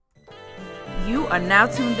You are now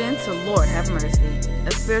tuned in to Lord Have Mercy,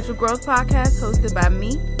 a spiritual growth podcast hosted by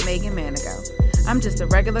me, Megan Manigo. I'm just a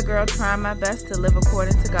regular girl trying my best to live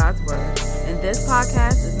according to God's word, and this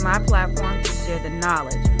podcast is my platform to share the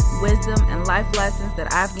knowledge, wisdom, and life lessons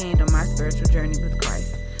that I've gained on my spiritual journey with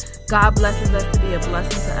Christ. God blesses us to be a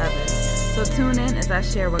blessing to others, so tune in as I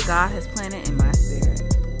share what God has planted in my spirit.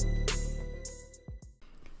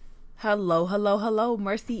 Hello.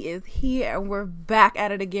 Mercy is here, and we're back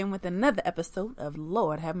at it again with another episode of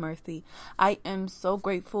Lord Have Mercy. I am so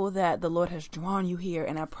grateful that the Lord has drawn you here,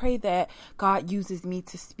 and I pray that God uses me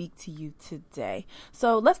to speak to you today.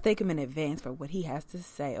 So let's thank him in advance for what he has to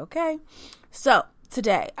say, okay? So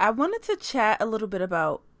today, I wanted to chat a little bit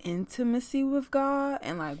about intimacy with God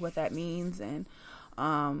and like what that means, and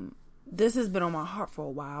this has been on my heart for a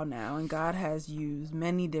while now, and God has used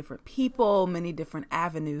many different people, many different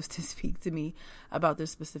avenues to speak to me about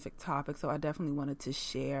this specific topic. So I definitely wanted to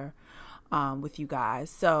share with you guys.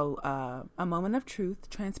 So a moment of truth,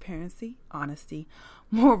 transparency, honesty.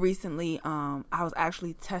 More recently, I was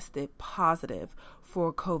actually tested positive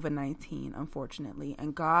for COVID-19, unfortunately,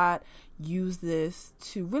 and God used this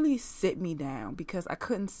to really sit me down because I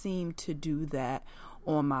couldn't seem to do that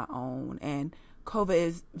on my own. And COVID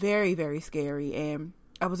is very, very scary, and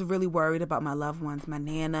I was really worried about my loved ones, my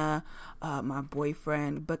Nana, my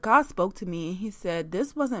boyfriend, but God spoke to me and he said,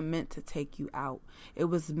 this wasn't meant to take you out. It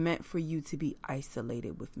was meant for you to be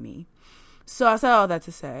isolated with me. So I said all that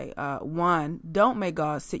to say, one, don't make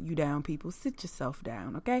God sit you down, people. Sit yourself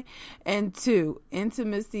down, okay? And two,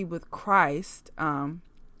 intimacy with Christ,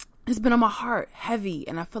 it's been on my heart, heavy,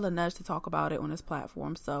 and I feel a nudge to talk about it on this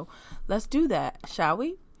platform. So let's do that, shall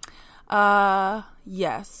we?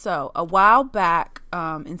 Yes. So a while back,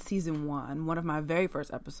 in season one of my very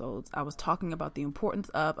first episodes, I was talking about the importance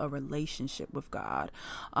of a relationship with God.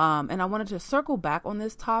 And I wanted to circle back on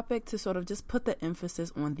this topic to sort of just put the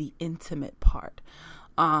emphasis on the intimate part.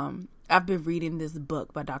 I've been reading this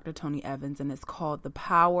book by Dr. Tony Evans, and it's called The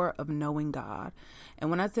Power of Knowing God. And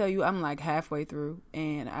when I tell you, I'm like halfway through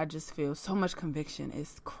and I just feel so much conviction.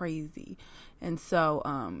 It's crazy. And so,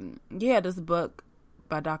 this book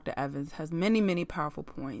by Dr. Evans has many powerful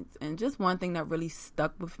points. And just one thing that really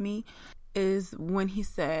stuck with me is when he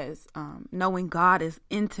says, knowing God is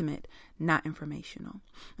intimate, not informational.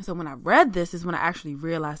 And so when I read this is when I actually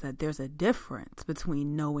realized that there's a difference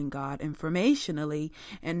between knowing God informationally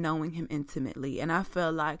and knowing him intimately. And I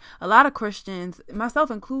feel like a lot of Christians,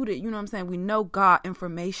 myself included, you know what I'm saying, we know God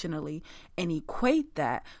informationally and equate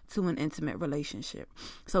that to an intimate relationship.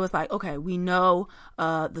 So it's like, okay, we know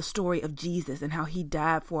the story of Jesus and how he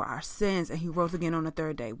died for our sins and he rose again on the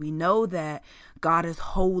third day. We know that God is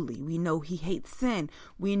holy. We know he hates sin.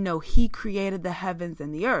 We know he created the heavens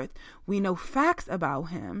and the earth. We know facts about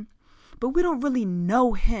him, but we don't really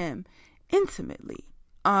know him intimately.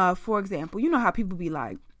 For example, you know how people be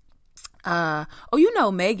like, you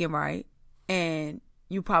know Megan, right? And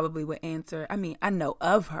you probably would answer, I mean, I know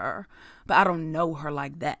of her, but I don't know her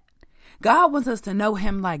like that. God wants us to know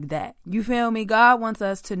him like that. You feel me? God wants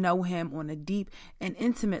us to know him on a deep and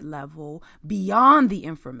intimate level beyond the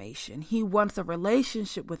information. He wants a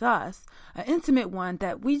relationship with us, an intimate one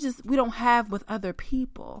that we don't have with other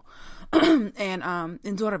people. And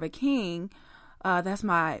in Daughter of a King, that's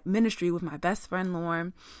my ministry with my best friend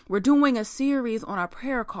Lauren. We're doing a series on our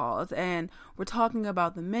prayer calls, and we're talking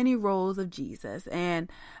about the many roles of Jesus.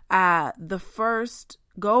 And the first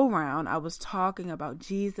go round, I was talking about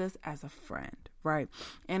Jesus as a friend, right?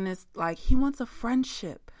 And it's like he wants a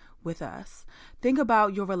friendship with us. Think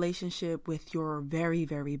about your relationship with your very,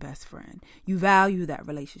 very best friend. You value that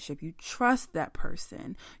relationship. You trust that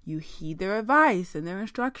person. You heed their advice and their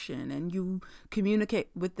instruction, and you communicate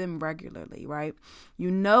with them regularly, right?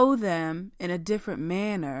 You know them in a different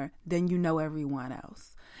manner than you know everyone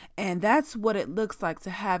else. And that's what it looks like to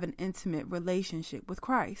have an intimate relationship with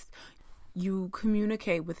Christ. You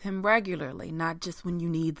communicate with him regularly, not just when you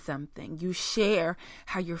need something. You share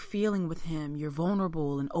how you're feeling with him. You're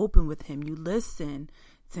vulnerable and open with him. You listen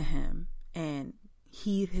to him and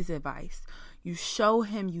heed his advice. You show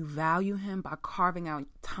him you value him by carving out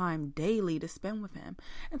time daily to spend with him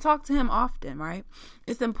and talk to him often, right?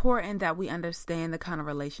 It's important that we understand the kind of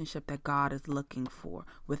relationship that God is looking for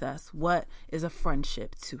with us. What is a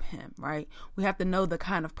friendship to him, right? We have to know the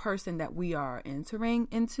kind of person that we are entering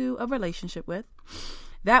into a relationship with.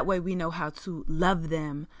 That way we know how to love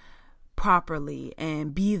them properly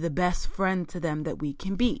and be the best friend to them that we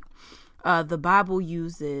can be. The Bible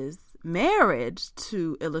uses marriage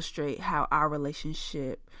to illustrate how our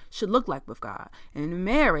relationship should look like with God. And in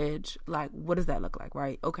marriage, like, what does that look like,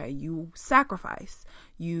 right? Okay, you sacrifice.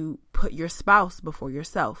 You put your spouse before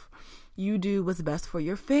yourself. You do what's best for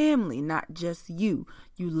your family, not just you.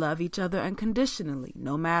 You love each other unconditionally,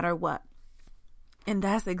 no matter what. And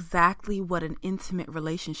that's exactly what an intimate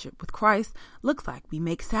relationship with Christ looks like. We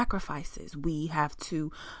make sacrifices. We have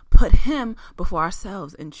to put him before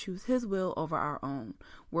ourselves and choose his will over our own.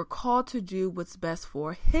 We're called to do what's best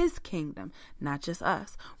for his kingdom, not just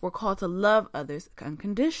us. We're called to love others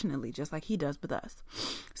unconditionally, just like he does with us.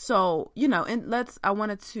 So, I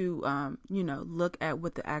wanted to, look at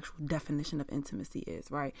what the actual definition of intimacy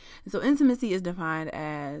is, right? And so intimacy is defined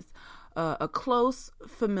as a close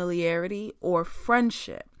familiarity or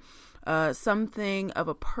friendship, something of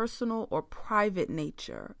a personal or private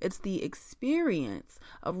nature. It's the experience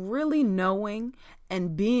of really knowing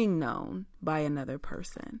and being known by another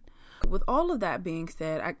person. With all of that being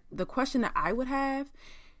said, the question that I would have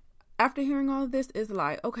after hearing all of this is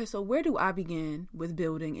like, okay, so where do I begin with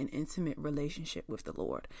building an intimate relationship with the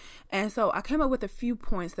Lord? And so I came up with a few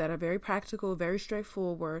points that are very practical, very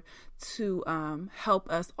straightforward to help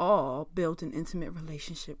us all build an intimate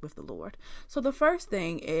relationship with the Lord. So the first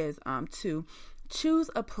thing is to choose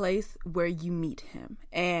a place where you meet him.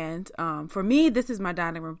 And for me, this is my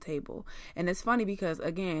dining room table. And it's funny because,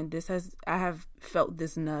 again, I have felt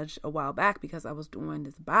this nudge a while back because I was doing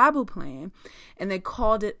this Bible plan and they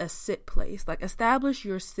called it a sit place. Like, establish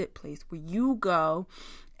your sit place where you go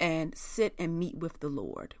and sit and meet with the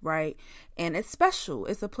Lord, right? And it's special.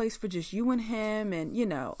 It's a place for just you and him and,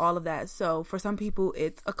 all of that. So for some people,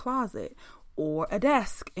 it's a closet or a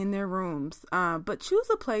desk in their rooms. But choose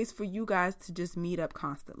a place for you guys to just meet up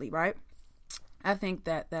constantly, right? I think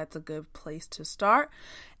that that's a good place to start.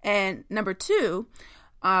 And number 2,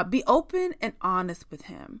 be open and honest with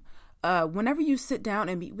him. Whenever you sit down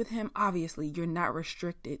and meet with him, obviously you're not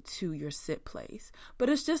restricted to your sit place, but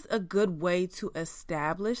it's just a good way to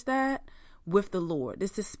establish that with the Lord.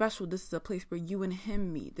 This is special. This is a place where you and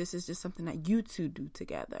him meet. This is just something that you two do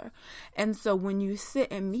together. And so when you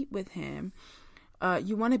sit and meet with him,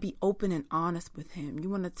 you want to be open and honest with him. You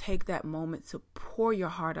want to take that moment to pour your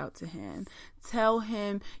heart out to him. Tell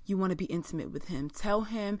him you want to be intimate with him. Tell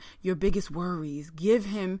him your biggest worries. Give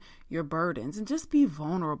him your burdens and just be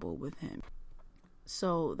vulnerable with him.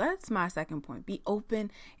 So that's my second point. Be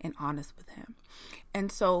open and honest with him. And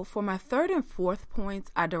so for my third and fourth points,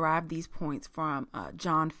 I derived these points from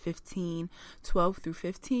John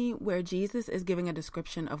 15:12-15, where Jesus is giving a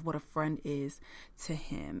description of what a friend is to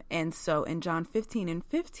him. And so in John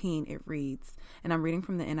 15:15, it reads, and I'm reading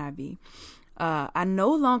from the NIV, I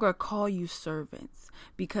no longer call you servants,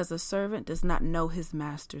 because a servant does not know his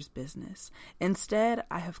master's business. Instead,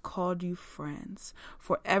 I have called you friends,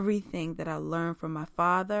 for everything that I learned from my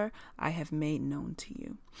Father, I have made known to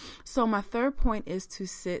you. So my third point is to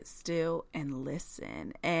sit still and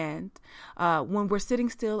listen. And when we're sitting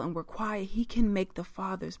still and we're quiet, he can make the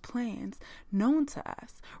Father's plans known to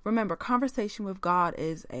us. Remember, conversation with God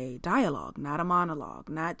is a dialogue, not a monologue,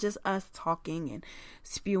 not just us talking and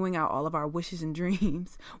spewing out all of our wishes and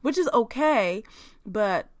dreams, which is okay.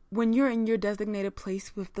 But when you're in your designated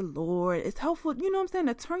place with the Lord, it's helpful,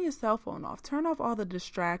 to turn your cell phone off, turn off all the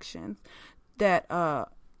distractions that,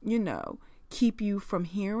 keep you from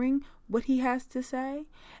hearing what he has to say,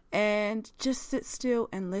 and just sit still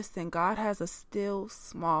and listen. God has a still,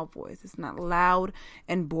 small voice. It's not loud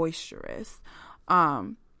and boisterous.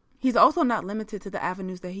 He's also not limited to the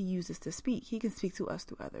avenues that he uses to speak. He can speak to us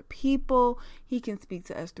through other people. He can speak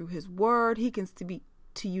to us through his word. He can speak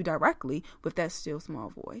to you directly with that still, small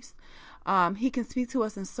voice. He can speak to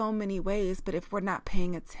us in so many ways, but if we're not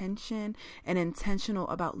paying attention and intentional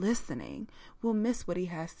about listening, we'll miss what he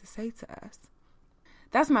has to say to us.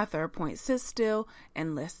 That's my third point. Sit still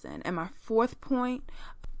and listen. And my fourth point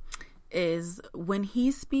is when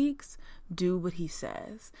he speaks, do what he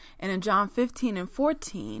says. And in John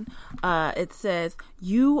 15:14, it says,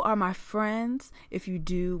 you are my friends if you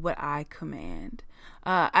do what I command.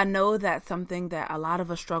 I know that's something that a lot of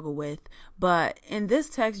us struggle with, but in this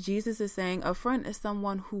text, Jesus is saying a friend is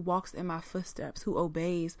someone who walks in my footsteps, who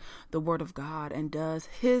obeys the word of God and does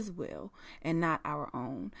his will and not our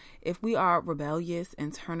own. If we are rebellious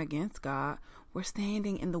and turn against God, we're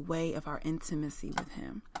standing in the way of our intimacy with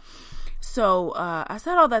him. So I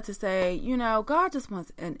said all that to say, God just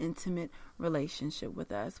wants an intimate relationship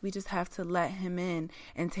with us. We just have to let him in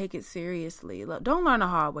and take it seriously. Look, don't learn the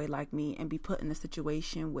hard way like me and be put in a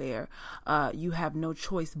situation where you have no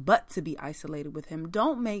choice but to be isolated with him.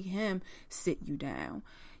 Don't make him sit you down.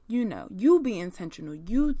 you be intentional.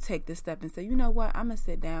 You take this step and say, you know what? I'm going to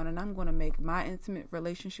sit down and I'm going to make my intimate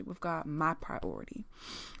relationship with God my priority.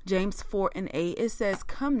 James 4:8, it says,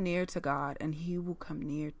 come near to God and he will come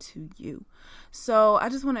near to you. So I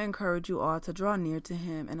just want to encourage you all to draw near to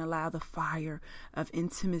him and allow the fire of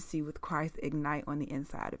intimacy with Christ ignite on the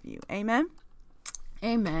inside of you. Amen.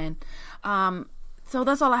 Amen. So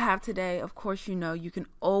that's all I have today. Of course, you can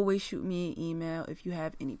always shoot me an email if you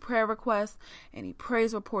have any prayer requests, any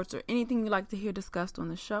praise reports, or anything you'd like to hear discussed on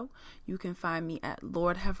the show. You can find me at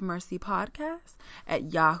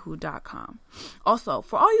LordHaveMercyPodcast@yahoo.com. Also,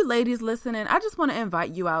 for all you ladies listening, I just want to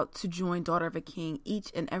invite you out to join Daughter of a King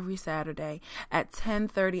each and every Saturday at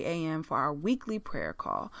 10:30 a.m. for our weekly prayer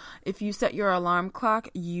call. If you set your alarm clock,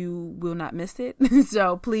 you will not miss it.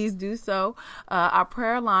 So please do so. Our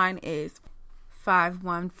prayer line is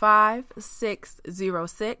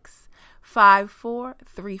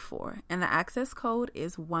 515-606-5434, and the access code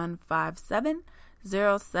is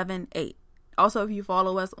 157078. Also, if you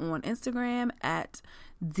follow us on Instagram at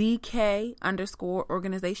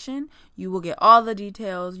DK_organization, you will get all the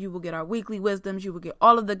details. You will get our weekly wisdoms. You will get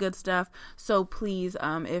all of the good stuff. So please,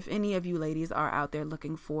 if any of you ladies are out there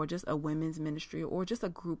looking for just a women's ministry or just a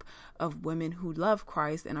group of women who love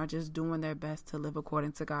Christ and are just doing their best to live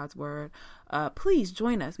according to God's word, please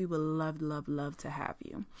join us. We would love, love, love to have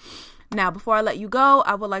you. Now, before I let you go,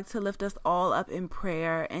 I would like to lift us all up in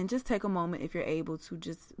prayer and just take a moment, if you're able to,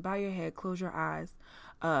 just bow your head, close your eyes,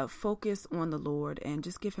 focus on the Lord, and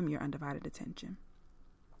just give him your undivided attention.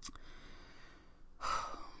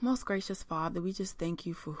 Most gracious Father, we just thank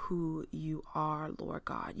you for who you are, Lord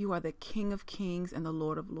God. You are the King of Kings and the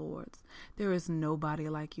Lord of Lords. There is nobody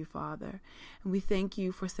like you, Father. And we thank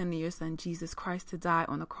you for sending your Son, Jesus Christ, to die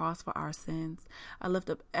on the cross for our sins. I lift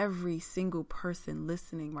up every single person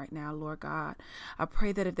listening right now, Lord God. I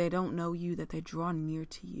pray that if they don't know you, that they draw near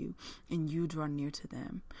to you and you draw near to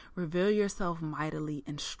them. Reveal yourself mightily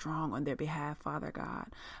and strong on their behalf, Father God.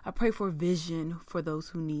 I pray for vision for those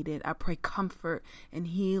who need it. I pray comfort and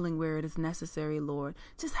healing where it is necessary, Lord.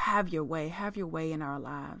 Just have your way in our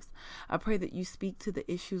lives. I pray that you speak to the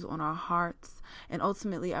issues on our hearts, and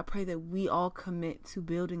ultimately I pray that we all commit to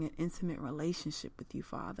building an intimate relationship with you,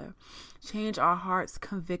 Father. Change our hearts,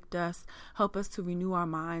 convict us, help us to renew our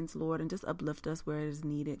minds, Lord, and just uplift us where it is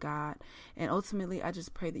needed, God. And ultimately I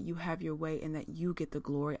just pray that you have your way and that you get the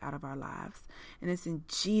glory out of our lives. And it's in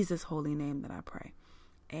Jesus' holy name that I pray.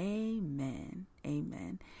 Amen.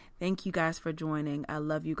 Amen. Thank you guys for joining. I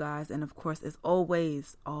love you guys. And of course, as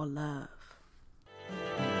always, all love.